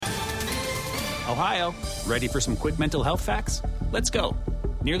Ohio, ready for some quick mental health facts? Let's go.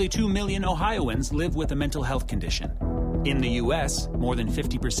 Nearly 2 million Ohioans live with a mental health condition. In the U.S., more than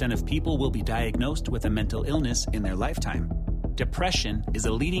 50% of people will be diagnosed with a mental illness in their lifetime. Depression is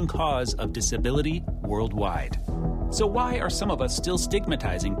a leading cause of disability worldwide. So why are some of us still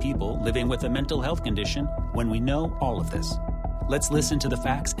stigmatizing people living with a mental health condition when we know all of this? Let's listen to the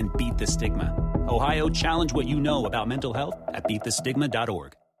facts and beat the stigma. Ohio, challenge what you know about mental health at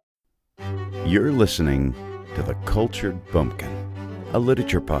beatthestigma.org. You're listening to The Cultured Bumpkin, a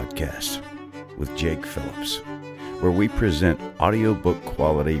literature podcast with Jake Phillips, where we present audiobook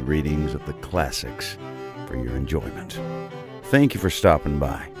quality readings of the classics for your enjoyment. Thank you for stopping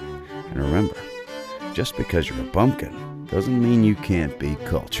by. And remember, just because you're a bumpkin doesn't mean you can't be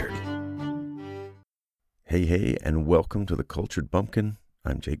cultured. Hey, and welcome to The Cultured Bumpkin.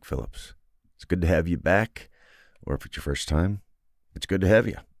 I'm Jake Phillips. It's good to have you back, or if it's your first time, it's good to have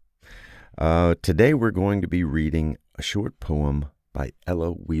you. Today we're going to be reading a short poem by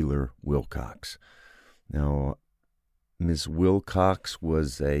Ella Wheeler Wilcox. Now, Ms. Wilcox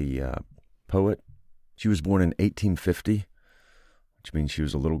was a poet. She was born in 1850, which means she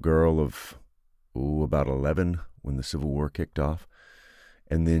was a little girl of, about 11 when the Civil War kicked off.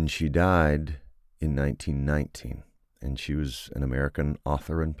 And then she died in 1919, and she was an American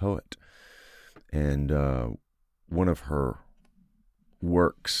author and poet. And one of her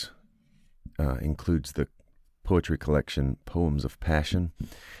works includes the poetry collection Poems of Passion.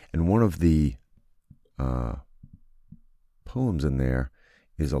 And one of the poems in there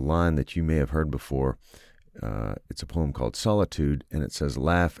is a line that you may have heard before. It's a poem called Solitude, and it says,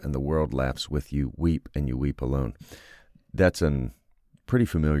 "Laugh and the world laughs with you, weep and you weep alone." That's a pretty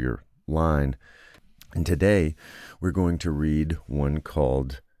familiar line. And today we're going to read one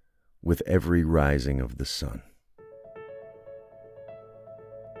called With Every Rising of the Sun.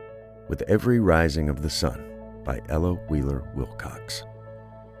 With Every Rising of the Sun by Ella Wheeler Wilcox.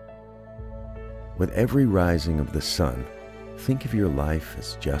 With every rising of the sun, think of your life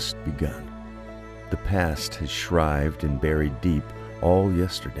as just begun. The past has shrived and buried deep all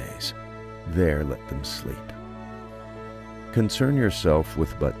yesterdays. There let them sleep. Concern yourself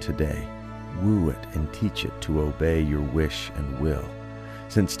with but today. Woo it and teach it to obey your wish and will.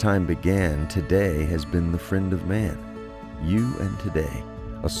 Since time began, today has been the friend of man. You and today,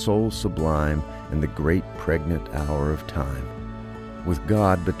 a soul sublime in the great pregnant hour of time. With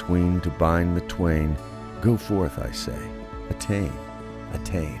God between to bind the twain, go forth, I say, attain,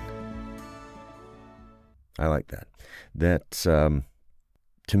 attain. I like that. That's, to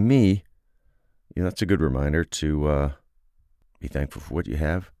me, that's a good reminder to be thankful for what you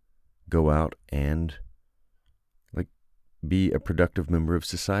have. Go out and be a productive member of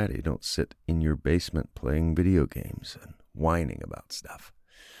society. Don't sit in your basement playing video games and whining about stuff.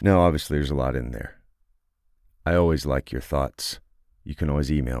 Now, obviously, there's a lot in there. I always like your thoughts. You can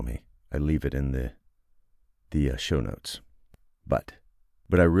always email me. I leave it in the show notes. But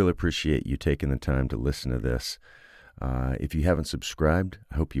I really appreciate you taking the time to listen to this. If you haven't subscribed,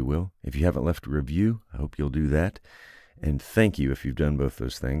 I hope you will. If you haven't left a review, I hope you'll do that. And thank you if you've done both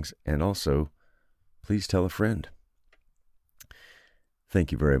those things. And also, please tell a friend.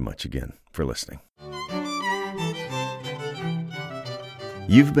 Thank you very much again for listening.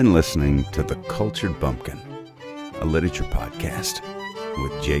 You've been listening to The Cultured Bumpkin, a literature podcast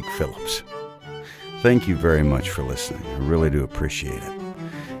with Jake Phillips. Thank you very much for listening. I really do appreciate it.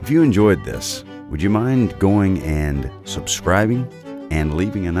 If you enjoyed this, would you mind going and subscribing and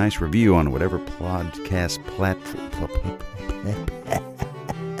leaving a nice review on whatever podcast platform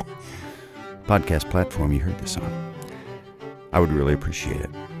you heard this on? I would really appreciate it.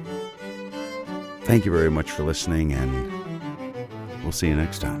 Thank you very much for listening, and we'll see you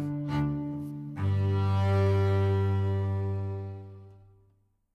next time.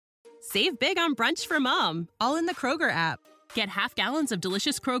 Save big on brunch for mom, all in the Kroger app. Get half gallons of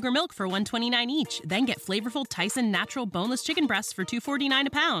delicious Kroger milk for $1.29 each. Then get flavorful Tyson natural boneless chicken breasts for $2.49 a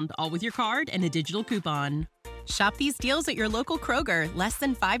pound, all with your card and a digital coupon. Shop these deals at your local Kroger, less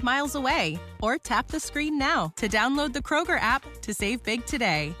than 5 miles away. Or tap the screen now to download the Kroger app to save big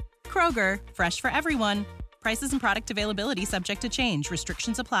today. Kroger, fresh for everyone. Prices and product availability subject to change.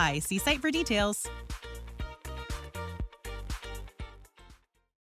 Restrictions apply. See site for details.